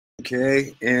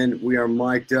Okay, and we are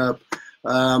mic'd up.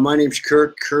 My name's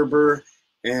Kirk Kerber,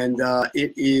 and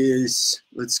it is,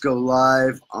 let's go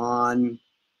live on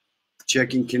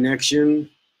checking connection.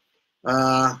 We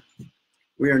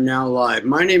are now live.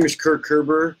 My name is Kirk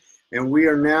Kerber, and we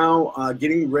are now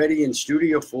getting ready in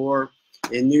Studio 4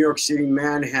 in New York City,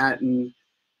 Manhattan.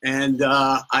 And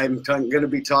I'm going to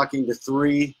be talking to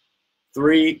three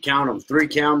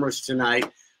cameras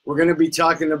tonight. We're going to be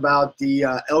talking about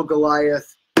the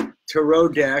Goliath Tarot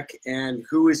deck and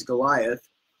who is Goliath.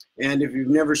 And if you've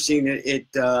never seen it,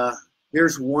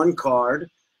 here's one card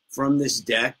from this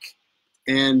deck,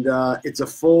 and it's a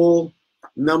full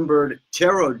numbered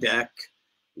tarot deck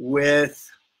with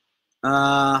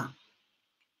hang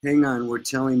on, we're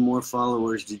telling more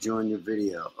followers to join your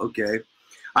video. Okay,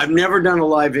 I've never done a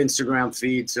live Instagram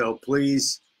feed, so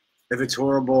please, if it's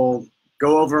horrible,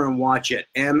 go over and watch it.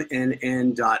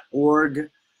 mnn.org,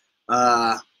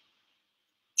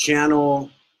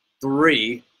 channel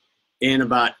 3 in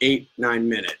about 8-9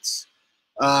 minutes.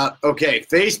 Okay,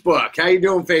 Facebook. How you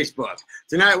doing, Facebook?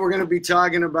 Tonight we're going to be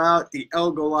talking about the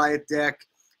Goliath deck,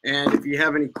 and if you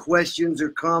have any questions or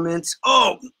comments,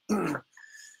 oh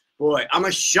boy, I'm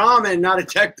a shaman, not a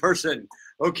tech person.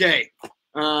 Okay,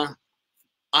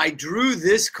 I drew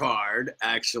this card,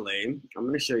 actually. I'm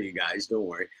going to show you guys, don't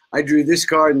worry. I drew this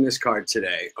card and this card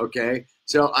today, okay?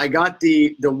 So I got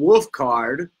the wolf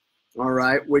card, all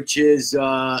right, which is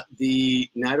the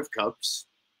Knight of Cups,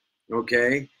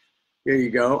 okay? Here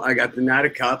you go. I got the Knight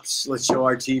of Cups. Let's show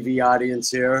our TV audience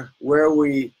here. Where are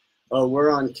we? Oh, we're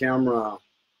on camera.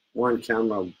 We're on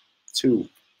camera 2.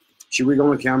 Should we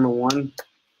go on camera 1?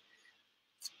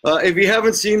 If you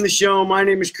haven't seen the show, my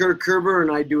name is Kirk Kerber,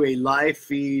 and I do a live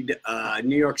feed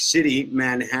New York City,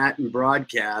 Manhattan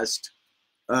broadcast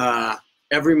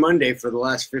every Monday for the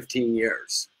last 15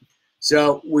 years.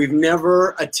 So we've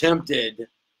never attempted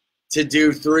to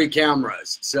do 3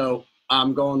 cameras. So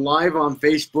I'm going live on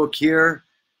Facebook here,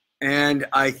 and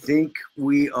I think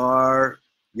we are,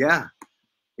 yeah,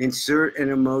 insert an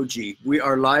emoji. We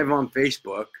are live on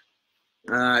Facebook,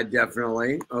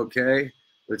 definitely. Okay,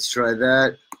 let's try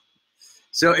that.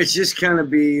 So it's just kind of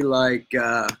be like,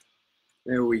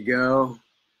 there we go.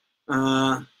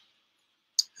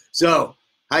 So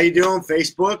how you doing,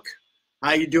 Facebook?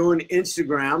 How you doing,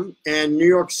 Instagram? And New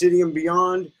York City and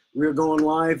beyond, we're going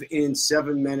live in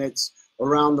 7 minutes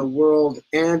around the world.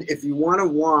 And if you want to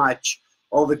watch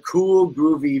all the cool,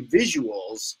 groovy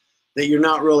visuals that you're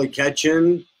not really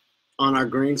catching on our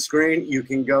green screen, you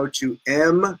can go to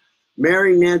mnn.org,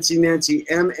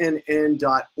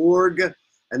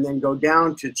 and then go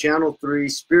down to channel 3,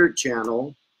 Spirit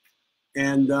Channel,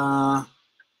 and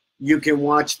you can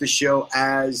watch the show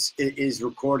as it is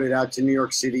recorded out to New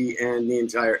York City and the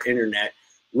entire internet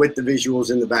with the visuals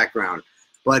in the background.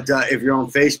 But if you're on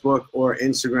Facebook or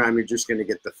Instagram, you're just going to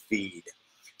get the feed.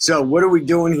 So what are we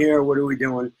doing here? What are we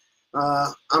doing?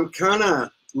 I'm kind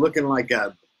of looking like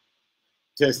a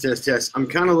test. I'm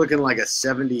kind of looking like a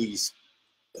 70s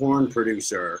porn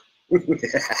producer.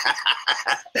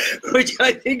 Which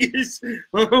I think is,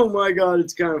 oh my God,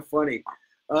 it's kind of funny.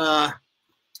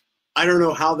 I don't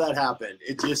know how that happened.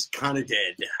 It just kind of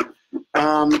did.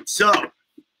 So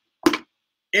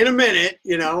in a minute,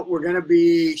 you know, we're going to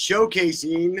be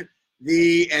showcasing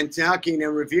and talking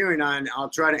and reviewing on. I'll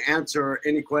try to answer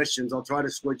any questions. I'll try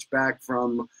to switch back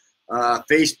from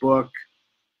Facebook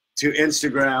to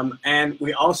Instagram, and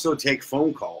we also take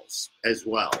phone calls as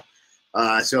well.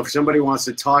 So if somebody wants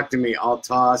to talk to me, I'll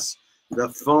toss the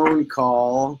phone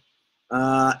call.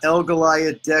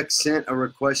 Goliath Deck sent a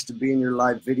request to be in your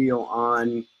live video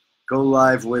on Go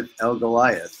Live with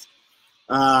Goliath.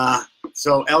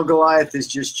 So Goliath has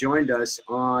just joined us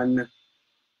on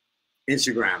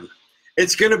Instagram.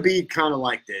 It's going to be kind of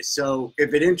like this. So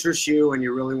if it interests you and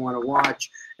you really want to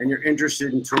watch and you're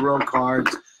interested in tarot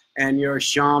cards and you're a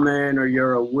shaman or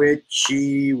you're a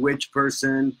witch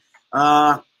person,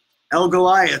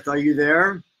 Goliath, are you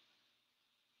there?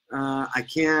 I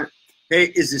can't.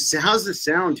 Hey, how's the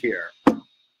sound here?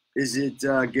 Is it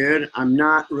good? I'm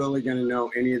not really going to know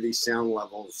any of these sound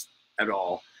levels at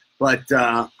all. But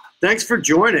thanks for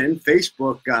joining,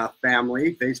 Facebook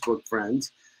family, Facebook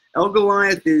friends.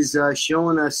 Goliath is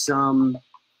showing us some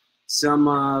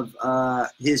of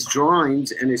his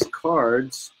drawings and his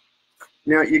cards.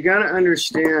 Now, you got to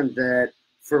understand that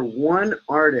for one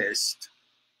artist,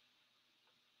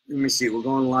 let me see, we're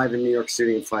going live in New York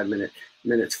City in 5 minutes.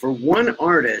 For one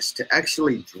artist to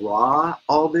actually draw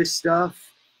all this stuff,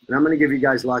 and I'm going to give you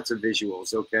guys lots of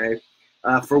visuals, okay?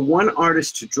 For one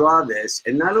artist to draw this,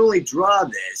 and not only draw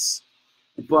this,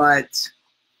 but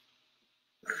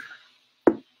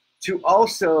to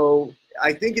also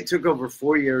I think it took over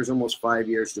 4 years, almost 5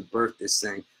 years to birth this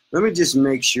thing. Let me just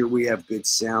make sure we have good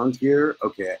sound here.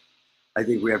 Okay. I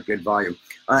think we have good volume.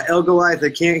 El Goliath, I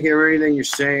can't hear anything you're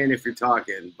saying if you're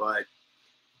talking, but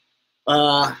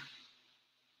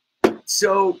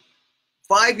so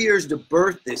 5 years to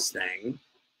birth this thing,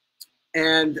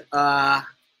 and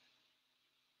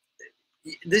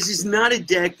this is not a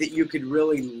deck that you could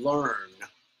really learn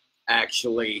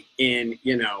actually in,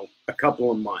 you know, a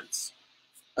couple of months.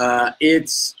 I'm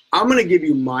going to give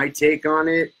you my take on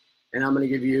it, and I'm going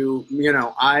to give you, you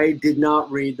know, I did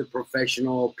not read the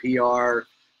professional PR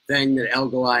thing that El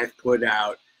Goliath put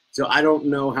out, so I don't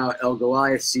know how El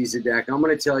Goliath sees the deck. I'm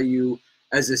going to tell you,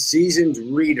 as a seasoned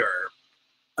reader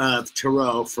of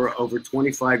tarot for over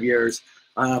 25 years,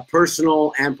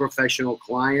 personal and professional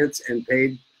clients and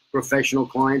paid professional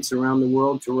clients around the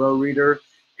world, tarot reader,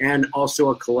 and also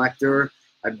a collector.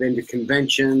 I've been to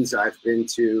conventions. I've been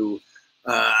to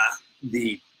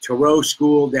the tarot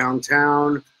school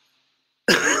downtown,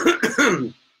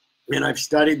 and I've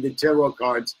studied the tarot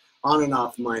cards on and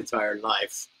off my entire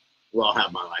life. Well,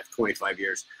 half my life, 25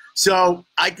 years. So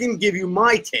I can give you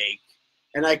my take,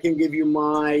 and I can give you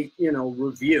my, you know,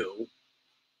 review.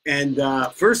 And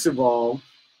first of all,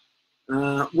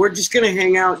 we're just going to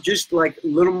hang out just like a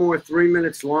little more, 3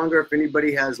 minutes longer. If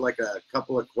anybody has like a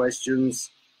couple of questions,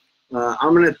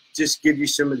 I'm going to just give you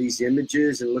some of these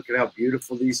images and look at how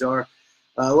beautiful these are.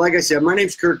 Like I said, my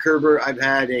name's Kirk Kerber. I've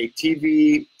had a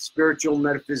TV, spiritual,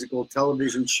 metaphysical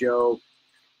television show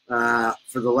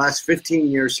for the last 15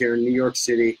 years here in New York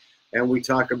City. And we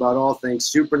talk about all things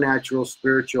supernatural,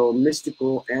 spiritual,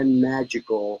 mystical, and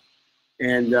magical.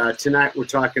 And tonight we're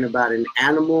talking about an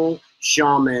animal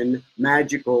shaman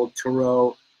magical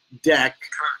tarot deck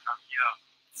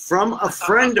from a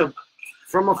friend of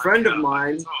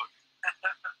mine.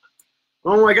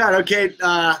 Oh my God! Okay,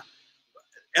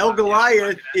 El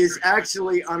Goliath is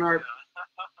actually on our.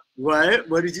 What?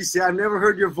 What did you say? I've never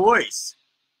heard your voice.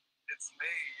 It's me.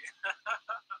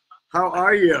 How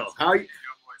are you? How? Your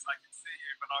voice, I can see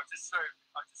you, but I'll just show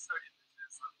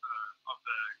images of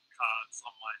the cards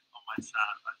on my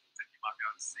chat. I think you might be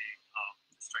able to see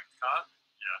the strength card.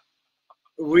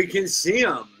 Yeah. We can see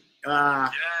them. Yay.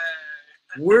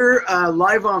 We're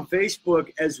live on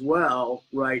Facebook as well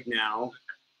right now,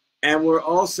 and we're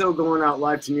also going out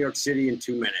live to New York City in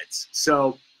 2 minutes.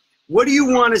 So, what do you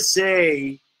want to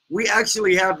say? We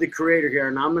actually have the creator here,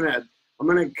 and I'm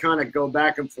gonna kind of go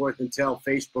back and forth and tell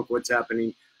Facebook what's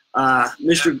happening.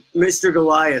 Mr.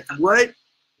 Goliath, what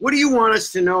do you want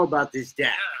us to know about this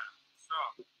deck? Yeah,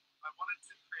 sure. I wanted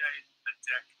to create a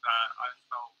deck that I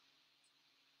felt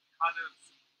kind of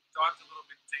dived a little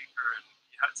bit deeper, and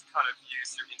you had to kind of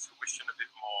use your intuition a bit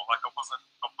more. Like I wasn't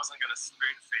going to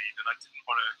spoon feed, and I didn't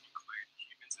want to include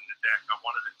humans in the deck. I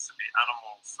wanted it to be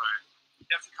animals, so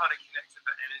you have to kind of connect to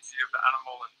the energy of the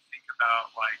animal and think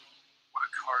about like what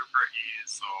a cobra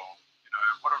is, or you know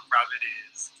what a rabbit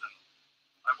is. And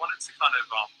I wanted to kind of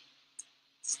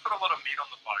just put a lot of meat on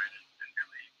the bone and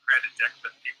really create a deck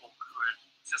that people could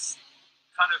just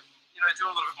kind of, you know, do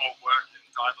a little bit more work and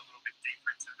dive a little bit deeper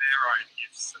into their own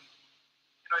gifts, and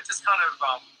you know, just kind of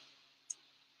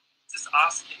just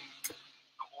asking the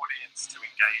audience to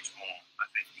engage more, I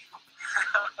think.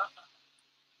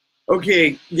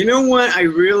 Okay, you know what I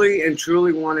really and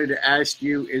truly wanted to ask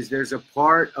you is there's a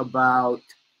part about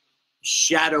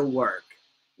shadow work.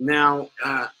 Now,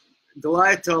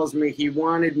 Goliath tells me he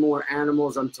wanted more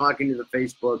animals. I'm talking to the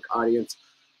Facebook audience.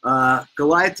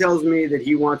 Goliath tells me that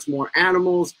he wants more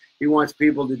animals. He wants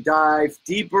people to dive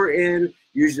deeper in,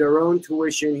 use their own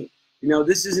tuition. You know,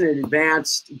 this is an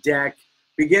advanced deck.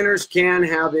 Beginners can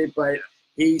have it, but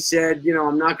he said, you know,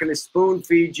 I'm not going to spoon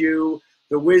feed you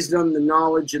the wisdom, the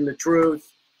knowledge, and the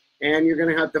truth. And you're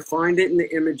going to have to find it in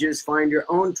the images, find your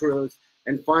own truth,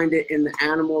 and find it in the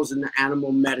animals and the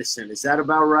animal medicine. Is that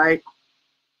about right?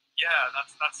 Yeah,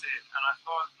 that's it. And I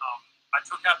thought I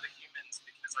took out the humans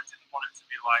because I didn't want it to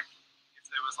be like, if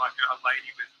there was like a lady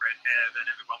with red hair, then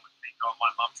everyone would think, oh,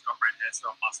 my mum's got red hair,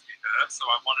 so it must be her. So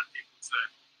I wanted people to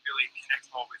really connect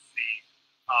more with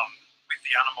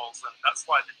the animals, and that's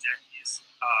why the deck is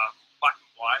black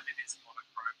and white. It is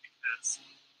monochrome because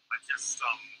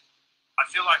I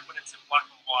feel like when it's in black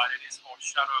and white, it is more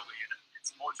shadowy and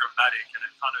it's more dramatic, and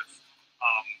it kind of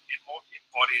it more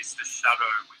embodies the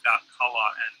shadow without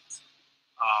color. And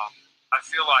I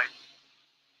feel like,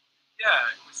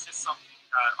 yeah, it was just something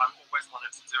that I always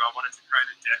wanted to do. I wanted to create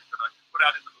a deck that I could put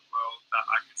out into the world that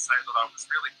I could say that I was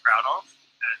really proud of,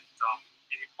 and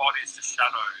it embodies the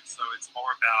shadow. So it's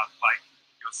more about like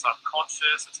your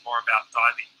subconscious. It's more about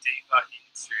diving deeper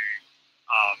into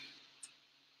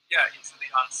into the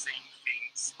unseen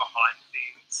things behind things.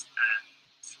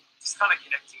 kind of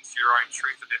connecting to your own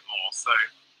truth a bit more. So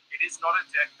it is not a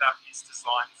deck that is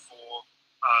designed for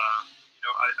a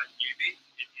newbie.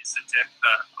 It is a deck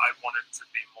that I wanted to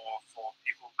be more for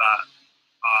people that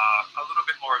are a little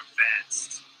bit more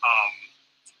advanced.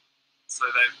 So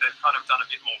they've kind of done a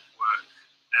bit more work,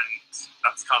 and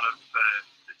that's kind of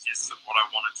the gist of what I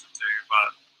wanted to do. But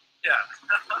yeah.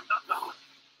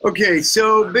 Okay,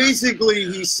 so basically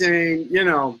he's saying,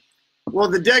 well,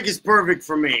 the deck is perfect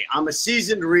for me. I'm a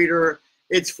seasoned reader.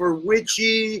 It's for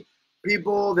witchy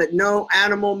people that know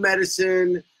animal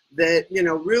medicine, that,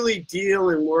 really deal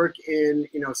and work in,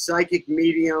 psychic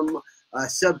medium,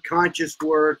 subconscious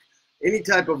work, any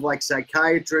type of like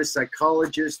psychiatrist,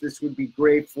 psychologist, this would be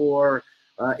great for.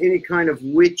 Any kind of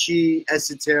witchy,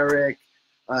 esoteric,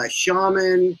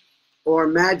 shaman, or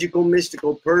magical,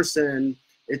 mystical person.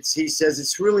 He says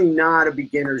it's really not a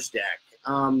beginner's deck.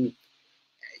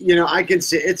 I can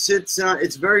say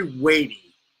it's very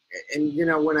weighty, and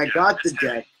when I got the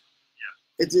deck,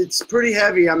 it's pretty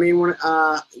heavy. I mean, when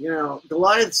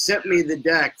Goliath sent me the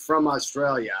deck from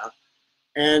Australia,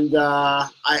 and I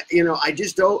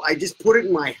just put it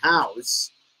in my house,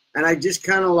 and I just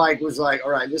kind of was like,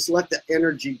 all right, just let the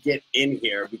energy get in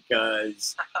here,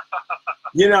 because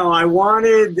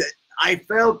I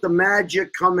felt the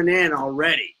magic coming in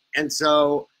already. And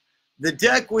so the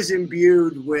deck was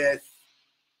imbued with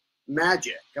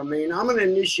magic. I mean, I'm an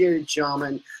initiated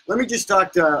shaman. Let me just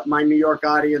talk to my New York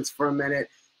audience for a minute.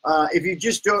 If you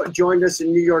just joined us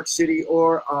in New York City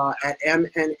or at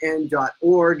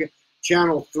mnn.org,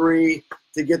 channel 3,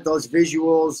 to get those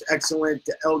visuals, excellent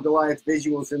El Goliath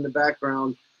visuals in the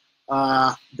background,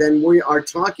 then we are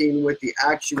talking with the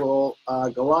actual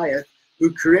Goliath,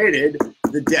 who created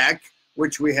the deck,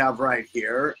 which we have right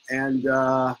here, and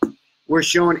we're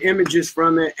showing images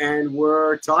from it, and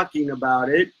we're talking about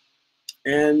it,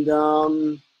 and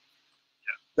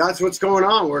that's what's going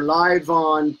on. We're live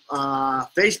on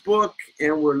Facebook,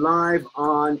 and we're live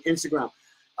on Instagram.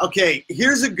 Okay,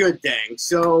 here's a good thing.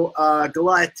 So,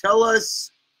 Goliath, tell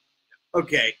us,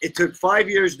 okay, it took 5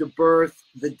 years to birth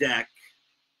the deck.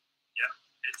 Yeah,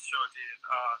 it sure did.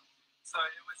 So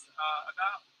it was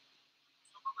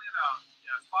probably about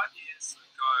 5 years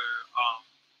ago.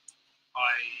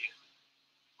 I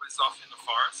was off in the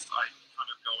forest. I kind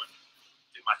of go and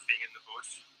do my thing in the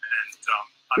bush, and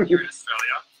I'm here in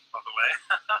Australia, by the way.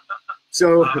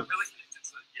 So really connected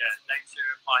to nature,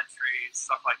 pine trees,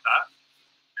 stuff like that.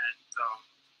 And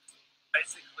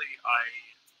basically, I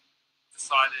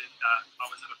decided that I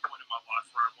was at a point in my life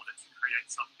where I wanted to create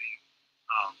something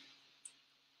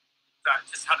that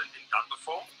just hadn't been done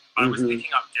before. I was picking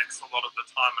up decks a lot of the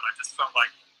time, and I just felt like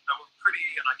they were pretty,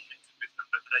 and I connected with them,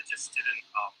 but they just didn't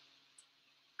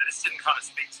kind of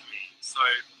speak to me. So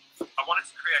I wanted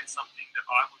to create something that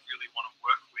I would really want to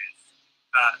work with,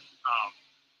 that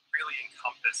really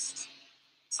encompassed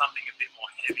something a bit more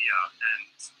heavier.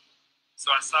 And so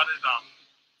I started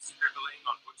scribbling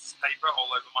on butcher's paper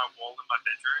all over my wall in my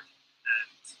bedroom,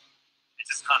 and it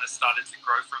just kind of started to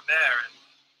grow from there. And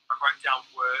I wrote down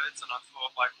words, and I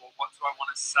thought, like, well, what do I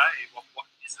want to say? What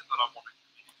is it that I want to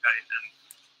communicate? And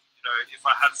if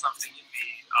I have something in me,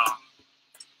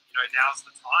 now's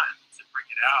the time to bring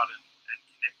it out and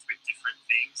connect with different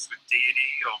things, with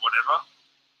deity or whatever.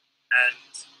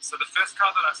 And so the first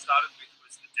card that I started with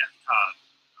was the death card.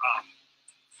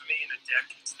 For me, in a deck,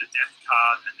 it's the death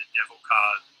card and the devil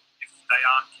card. If they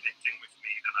aren't connecting with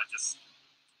me, then it's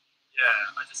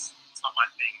not my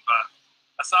thing. But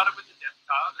I started with the death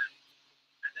card,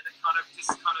 and then it kind of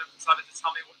started to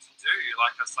tell me what to do.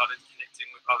 Like, I started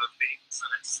connecting with other things, and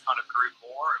it just kind of grew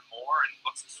more and more, and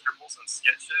lots of scribbles and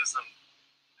sketches, and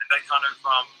they kind of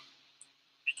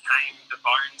became the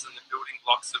bones and the building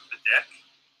blocks of the deck.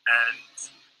 And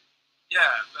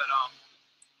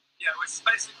it was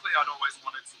basically, I'd always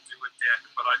wanted to do a deck,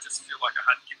 but I just feel like I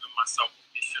hadn't given myself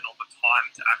permission or the time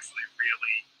to actually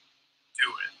really do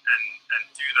it and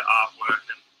do the artwork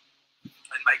and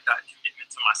make that commitment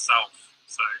to myself.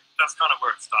 So that's kind of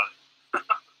where it started.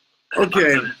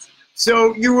 Okay,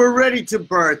 so you were ready to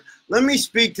birth. Let me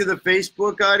speak to the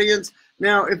Facebook audience.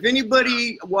 Now, if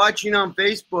anybody watching on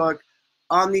Facebook,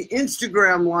 on the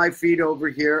Instagram live feed over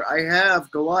here, I have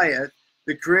Goliath,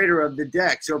 the creator of the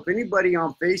deck. So if anybody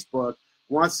on Facebook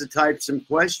wants to type some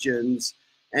questions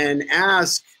and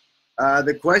ask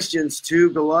the questions to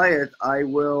Goliath, I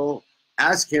will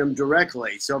ask him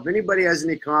directly. So if anybody has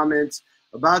any comments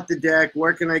about the deck,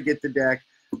 where can I get the deck?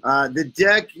 The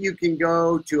deck, you can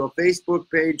go to a Facebook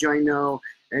page, I know,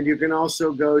 and you can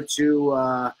also go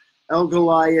to El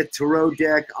Goliath Tarot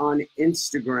Deck on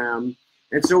Instagram.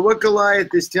 And so what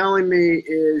Goliath is telling me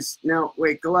is, now,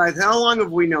 wait, Goliath, how long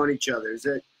have we known each other? Is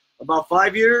it about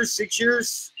 5 years, 6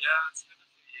 years? Yeah, it's been a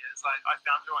few years. I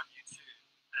found you on YouTube,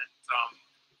 and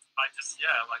I just,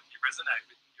 yeah, like you resonate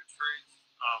with your truth.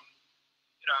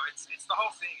 You know, it's the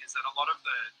whole thing is that a lot of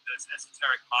this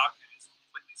esoteric market is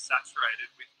completely saturated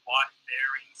with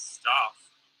light-bearing stuff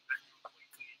that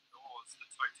completely ignores the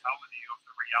totality of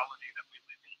the reality that we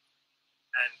live in,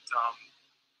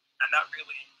 and that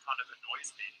really kind of annoys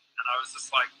me. And I was just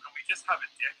like, can we just have a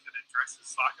deck that addresses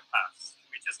psychopaths? Can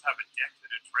we just have a deck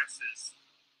that addresses,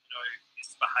 you know,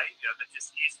 this behavior that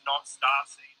just is not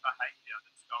starseed behavior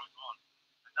that's going on?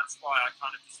 And that's why I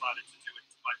kind of decided to do it.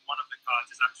 Like, one of the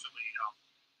cards is actually,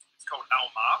 it's called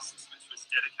Al Masks, which was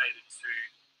dedicated to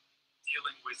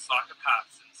dealing with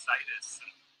psychopaths and sadists. And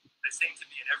they seem to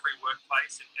be in every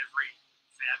workplace, in every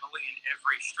family, in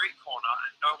every street corner,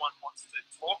 and no one wants to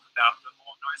talk about them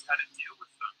or knows how to deal with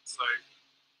them. So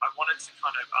I wanted to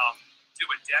kind of do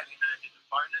a deck and then a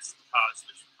bonus cards,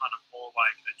 which were kind of more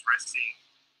like addressing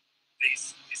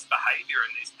this behavior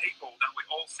and these people that we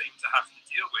all seem to have to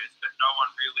deal with, but no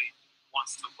one really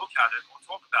wants to look at it or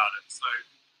talk about it. So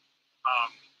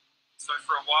so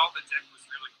for a while the deck was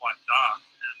really quite dark,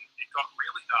 and it got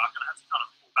really dark, and I had to kind of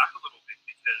pull back a little bit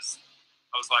because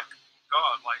I was like,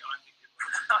 God, like I don't think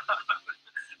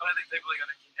people are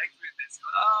going to connect with this.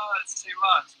 It's too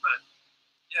much. But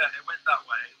yeah, it went that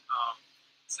way.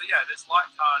 So yeah, there's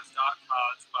light cards, dark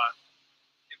cards, but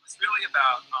it was really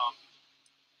about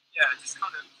just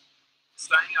kind of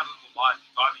staying out of the light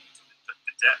and diving into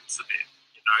the depths a bit,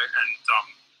 you know. And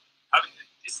having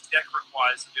this deck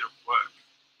requires a bit of work.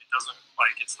 It doesn't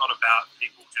it's not about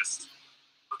people just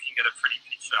looking at a pretty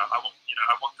picture. I want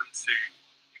them to.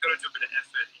 You've got to do a bit of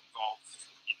effort involved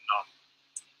in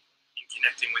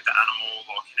connecting with the animal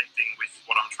or connecting with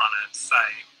what I'm trying to say.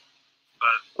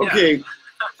 But yeah. Okay,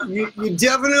 you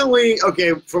definitely,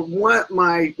 okay, from what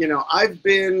I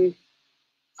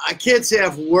can't say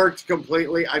I've worked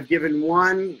completely. I've given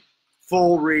one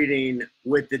full reading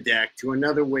with the deck to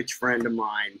another witch friend of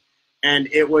mine, and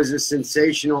it was a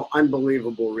sensational,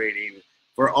 unbelievable reading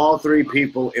for all three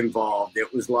people involved.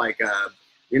 It was like a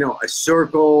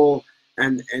circle,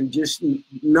 and just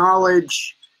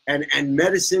knowledge and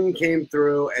medicine came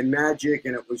through, and magic,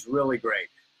 and it was really great.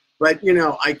 But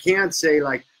I can't say,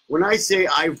 like, when I say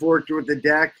I've worked with the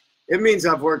deck, it means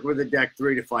I've worked with the deck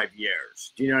 3 to 5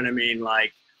 years. Do you know what I mean?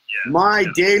 Like, my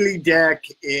daily deck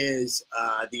is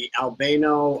the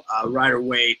Albano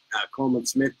Rider-Waite Coleman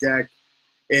Smith deck.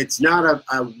 It's not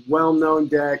a well-known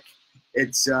deck.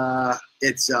 It's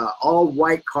all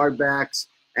white card backs,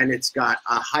 and it's got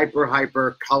a hyper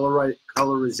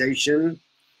colorization.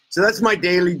 So that's my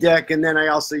daily deck, and then I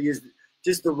also use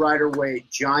just the Rider-Waite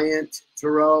Giant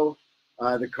Tarot.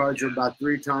 The cards are about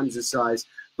 3 times the size.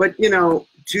 But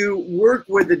to work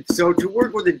with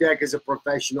the deck as a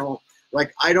professional,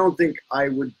 like, I don't think I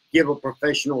would give a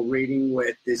professional reading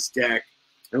with this deck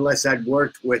unless I'd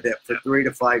worked with it for 3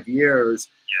 to 5 years,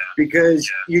 because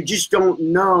you just don't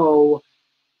know,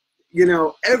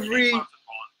 every. You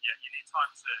need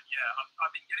time to.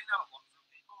 I've been getting that a lot from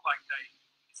people. Like,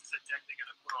 this is a deck they're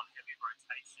going to put on heavy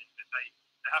rotation, but they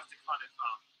have to kind of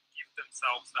give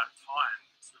themselves that time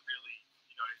to really,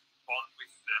 bond with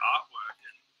the artwork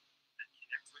and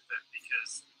connect with it,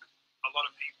 because a lot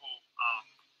of people,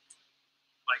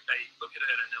 they look at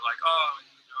it and they're like, oh, I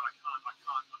don't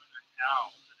know how,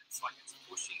 and it's like it's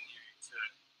pushing you to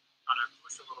kind of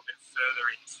push a little bit further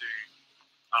into,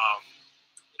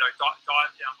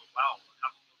 dive down the well and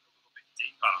have a look a little bit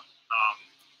deeper,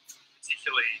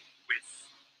 particularly with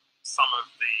some of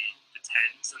the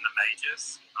tens and the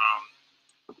majors,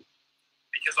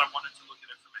 because I wanted to look at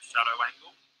it from a shadow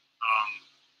angle,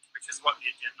 which is what the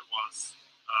agenda was.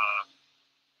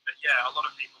 But yeah, a lot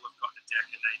of people have got the deck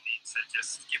and they need to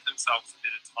just give themselves a bit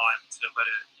of time to let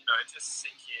it, just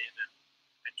sink in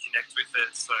and connect with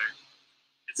it. So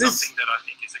it's something that I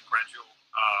think is a gradual,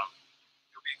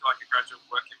 it'll be like a gradual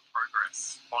work in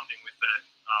progress, bonding with it.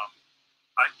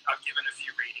 I've given a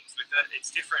few readings with it. It's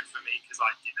different for me because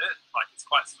I did it. Like, it's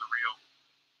quite surreal,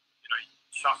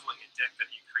 shuffling a deck that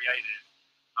you created.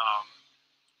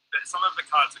 But some of the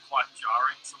cards are quite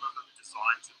jarring. Some of them are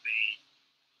designed to be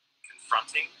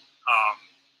confronting.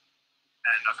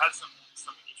 And I've had some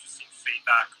interesting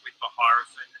feedback with the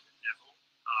Hierophant and the Devil.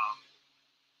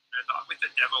 With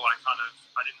the Devil, I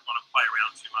didn't want to play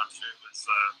around too much. It was,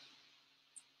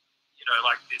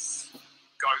 like this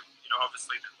goat,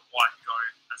 obviously the white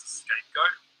goat as a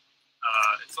scapegoat.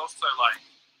 It's also like,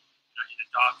 in a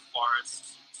dark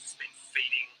forest, it's just been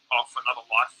feeding off another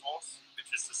life force, which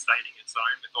is sustaining its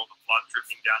own with all the blood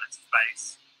dripping down its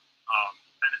face.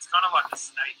 And it's kind of like the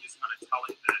snake is kind of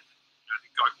telling the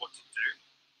goat what to do.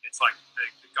 It's like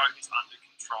the goat is under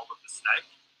control of the snake.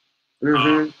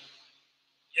 Mm-hmm.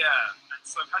 Yeah, and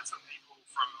so I've had some people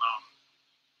from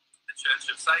the Church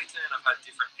of Satan. I've had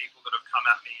different people that have come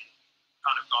at me and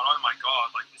kind of gone, "Oh my God,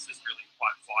 like this is really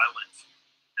quite violent,"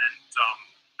 and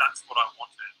that's what I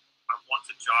wanted. I want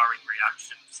a jarring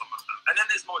reaction to some of them. And then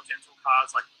there's more gentle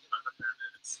cards, like the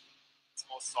Hermit. It's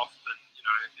more soft than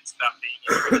it's about being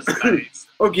in the space.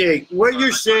 Okay, what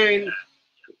you're saying.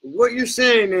 What you're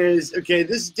saying is, okay,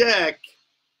 this deck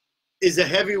is a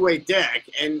heavyweight deck,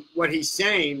 and what he's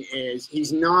saying is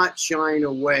he's not shying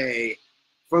away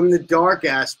from the dark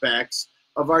aspects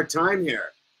of our time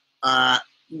here.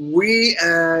 We,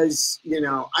 as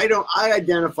I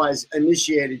identify as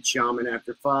initiated shaman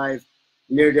after 5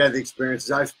 near-death experiences.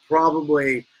 I was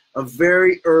probably a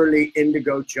very early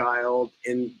indigo child,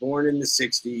 born in the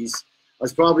 60s. I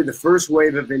was probably the first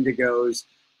wave of indigos.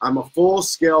 I'm a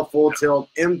full-scale, full-tilt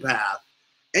empath.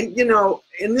 And,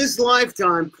 in this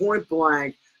lifetime, point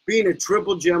blank, being a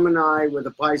triple Gemini with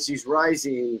a Pisces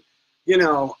rising,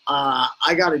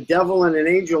 I got a devil and an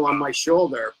angel on my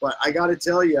shoulder. But I got to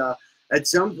tell you, at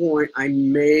some point, I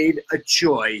made a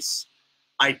choice.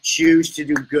 I choose to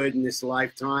do good in this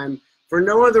lifetime for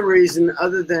no other reason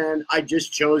other than I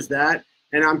just chose that,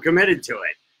 and I'm committed to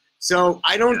it. So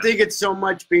I don't think it's so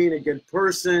much being a good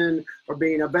person or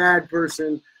being a bad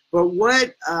person. But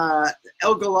what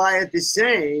El Goliath is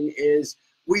saying is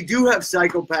we do have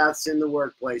psychopaths in the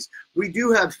workplace. We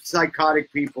do have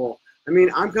psychotic people. I mean,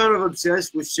 I'm kind of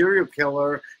obsessed with serial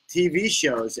killer TV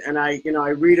shows. And I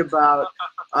read about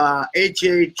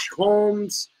H.H.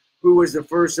 Holmes, who was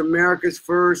America's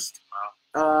first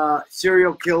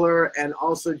serial killer, and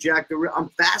also Jack the Ripper. I'm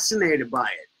fascinated by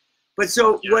it. But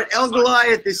so what El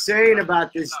Goliath is saying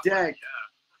about this deck,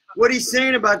 what he's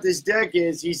saying about this deck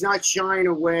is he's not shying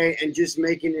away and just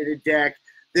making it a deck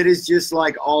that is just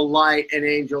like all light and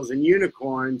angels and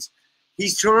unicorns.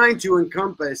 He's trying to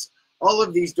encompass all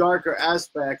of these darker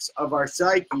aspects of our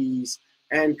psyches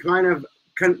and kind of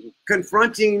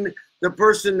confronting the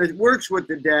person that works with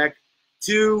the deck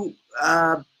to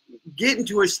get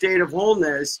into a state of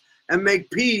wholeness and make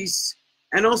peace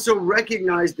and also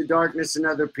recognize the darkness in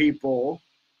other people.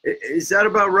 Is that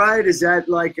about right? Is that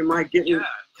like, am I getting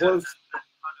close? And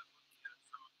kind of looking at it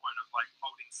from a point of like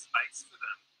holding space for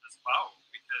them as well,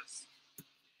 because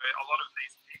a lot of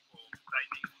these people, they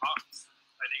need hugs,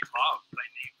 they need love, they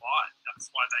need light. That's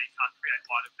why they can't create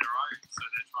light of their own. So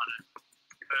they're trying to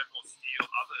hurt or steal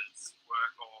others'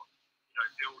 work, or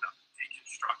build up,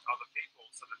 deconstruct other people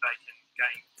so that they can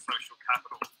gain social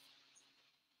capital.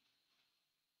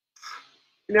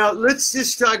 Now, let's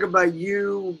just talk about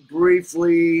you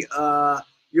briefly,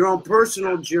 your own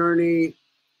personal journey.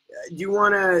 Do you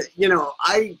want to,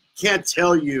 I can't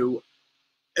tell you,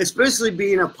 especially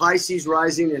being a Pisces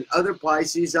rising and other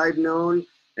Pisces I've known,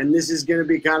 and this is going to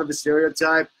be kind of a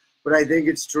stereotype, but I think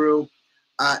it's true.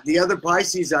 The other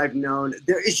Pisces I've known,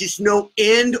 there is just no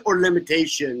end or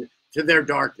limitation to their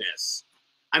darkness.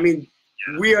 I mean,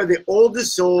 we are the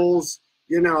oldest souls.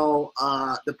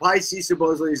 The Pisces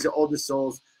supposedly is the oldest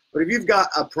souls. But if you've got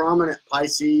a prominent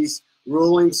Pisces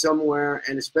ruling somewhere,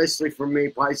 and especially for me,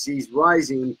 Pisces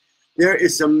rising, there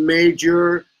is some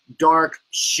major dark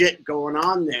shit going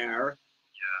on there.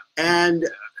 Yeah. And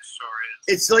it sure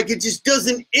is. It's like it just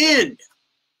doesn't end.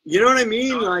 You know what I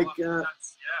mean? No, like, because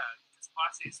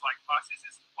Pisces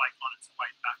is like on its way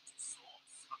back to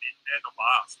source. I mean, they're the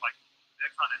last. Like,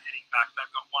 they're kind of heading back.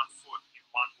 They've got one foot in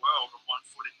one world and one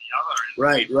foot in the other. And,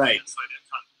 right. And so they're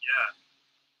kind of,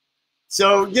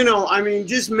 So, I mean,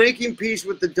 just making peace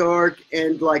with the dark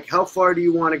and, like, how far do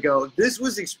you want to go? This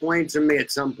was explained to me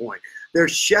at some point.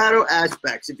 There's shadow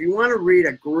aspects. If you want to read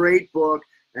a great book,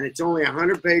 and it's only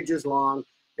 100 pages long,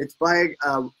 it's by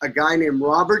a guy named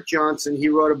Robert Johnson. He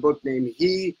wrote a book named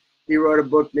He wrote a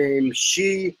book named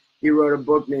She, he wrote a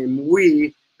book named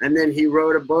We, and then he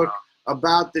wrote a book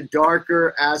about the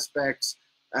darker aspects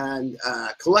and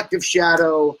collective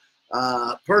shadow,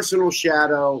 personal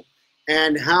shadow,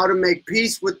 and how to make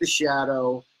peace with the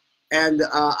shadow. And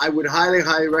I would highly,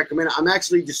 highly recommend it. I'm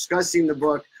actually discussing the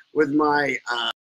book with my